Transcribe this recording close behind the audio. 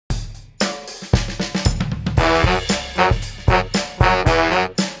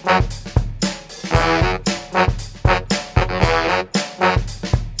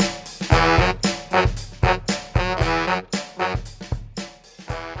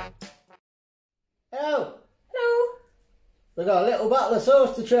we got a little bottle of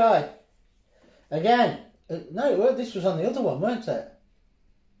sauce to try. Again, no, this was on the other one, weren't it?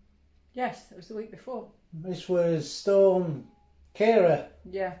 Yes, it was the week before. This was Storm Kira.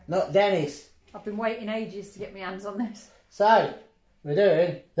 Yeah. Not Dennis. I've been waiting ages to get my hands on this. So, we're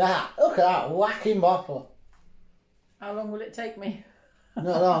doing that. Look at that whacking bottle. How long will it take me?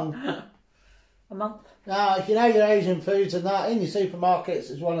 Not long. A month. Now, if you know your Asian foods and that, in your supermarkets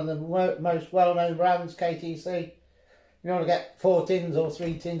is one of the most well-known brands, Ktc. You want to get 4 tins or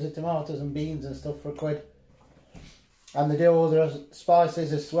 3 tins of tomatoes and beans and stuff for £1. And they do all the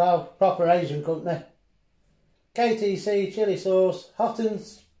spices as well. Proper Asian company. Ktc Chilli Sauce, hot and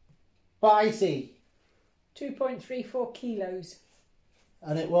spicy. 2.34 kilos.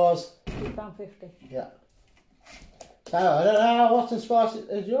 And it was? £2.50. Yeah. So, I don't know how hot and spicy.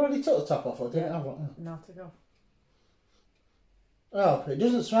 Had you already took the top off or didn't have one? Not at all. Oh, it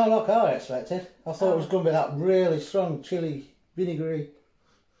doesn't smell like I expected. I thought it was going to be that really strong chilli, vinegary.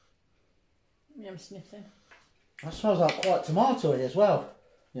 Yeah, I'm sniffing. That smells like quite tomatoey as well.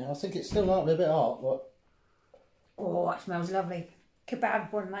 Yeah, I think it still might be a bit hot, but... Oh, that smells lovely.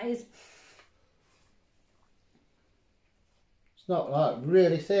 Kebab one, that is. It's not like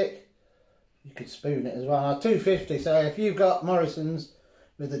really thick. You could spoon it as well. Now, £2.50, so if you've got Morrison's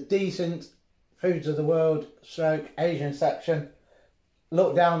with a decent Foods of the World / Asian section,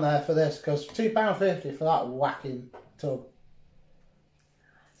 look down there for this, because £2.50 for that whacking tub.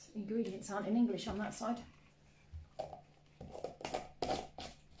 Ingredients aren't in English on that side.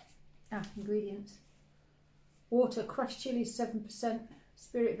 Ingredients. Water, crushed chilies 7%,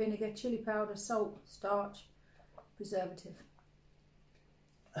 spirit vinegar, chili powder, salt, starch, preservative.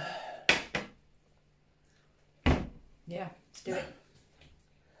 Yeah, let's do it.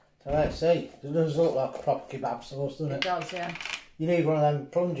 So let's see. It does look like a proper kebab sauce, doesn't it? It does, yeah. You need one of them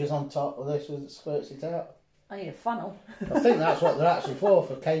plungers on top of this that squirts it out. I need a funnel. I think that's what they're actually for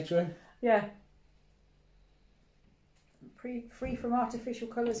catering. Yeah. Free from artificial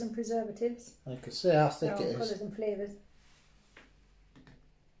colours and preservatives. You can see how thick it is. Colours and flavours.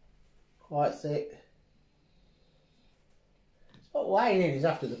 Quite thick. It's what Wayne is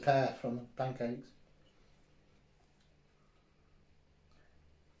after the pear from the pancakes.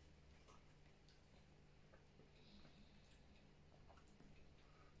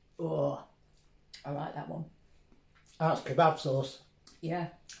 Oh, I like that one. that's kebab sauce. Yeah.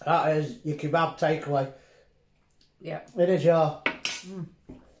 That is your kebab takeaway. Yeah. In a jar.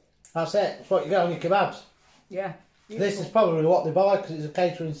 That's it. That's what you get on your kebabs. Yeah. Beautiful. This is probably what they buy because it's a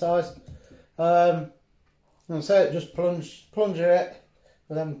catering size. And so it just plunger it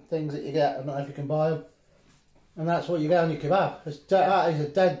with them things that you get. I don't know if you can buy them. And that's what you get on your kebab. That is a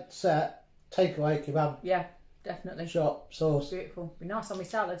dead set takeaway kebab. Yeah, definitely. Shop sauce. Beautiful. Be nice on my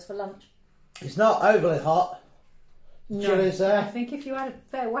salads for lunch. It's not overly hot. No, Chili's there. I think if you had a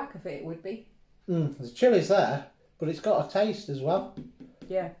fair whack of it, it would be. There's chili's there, but it's got a taste as well.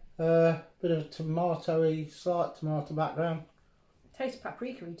 Yeah. Bit of a tomatoey, slight tomato background. Tastes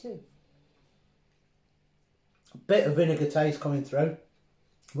paprika-y too. A bit of vinegar taste coming through,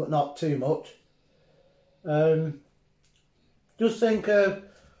 but not too much. Just think of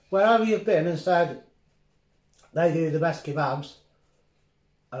wherever you've been and said they do the best kebabs,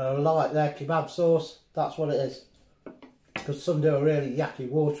 and I like their kebab sauce, that's what it is. Because some do a really yucky,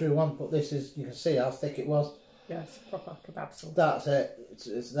 watery one, but this is, you can see how thick it was. Yes, proper kebab sauce. That's it,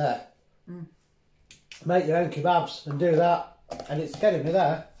 it's there. Make your own kebabs and do that, and it's getting me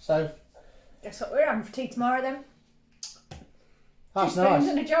there, so. Guess what we're having for tea tomorrow then? That's 2 spoons nice.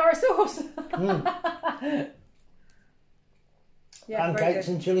 and a jar of sauce. Yeah, pancakes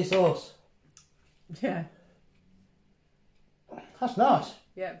and chilli sauce. Yeah. That's nice.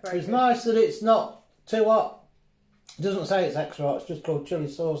 Yeah, very It's good. nice that it's not too hot. It doesn't say it's extra hot, it's just called chilli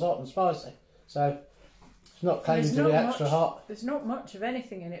sauce hot and spicy. So it's not claiming to be extra hot. There's not much of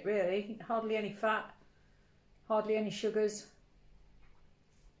anything in it really. Hardly any fat, hardly any sugars.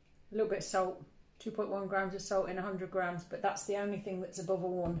 A little bit of salt. 2.1 grams of salt in 100 grams, but that's the only thing that's above a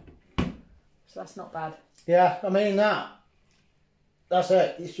 1. So that's not bad. Yeah, I mean that's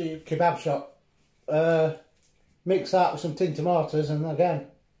it. It's your kebab shop. Mix that with some tin tomatoes and again,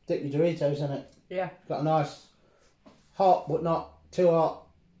 dip your Doritos in it. Yeah. Got a nice hot but not too hot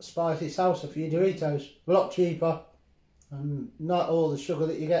spicy salsa for your Doritos. A lot cheaper and not all the sugar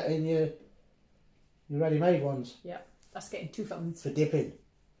that you get in your ready-made ones. Yeah, that's getting 2 thumbs. For dipping.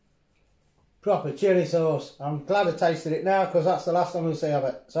 Proper chilli sauce. I'm glad I tasted it now because that's the last I'm going to see of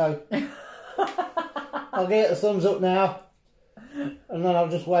it. So I'll give it a thumbs up now and then I'll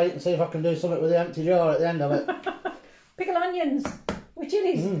just wait and see if I can do something with the empty jar at the end of it. Pickled onions with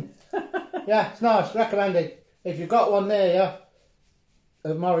chilies. Yeah, it's nice. Recommended. If you've got one near you,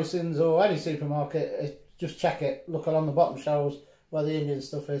 at Morrison's or any supermarket, just check it. Look along the bottom shelves where the Indian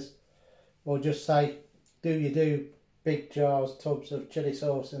stuff is. Or just say, do big jars, tubs of chilli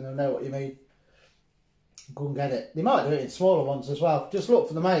sauce, and they'll know what you mean. Go and get it. They might do it in smaller ones as well. Just look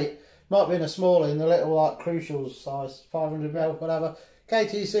for the mate. Might be in a smaller, in the little like Crucials size, 500ml, whatever.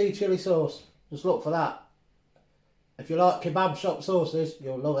 Ktc Chilli Sauce. Just look for that. If you like kebab shop sauces,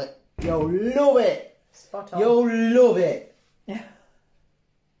 you'll love it. You'll love it. Spot on. You'll love it. Yeah.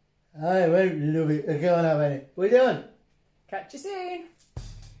 I won't love it. I can't have any. We're done. Catch you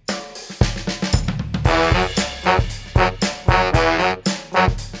soon.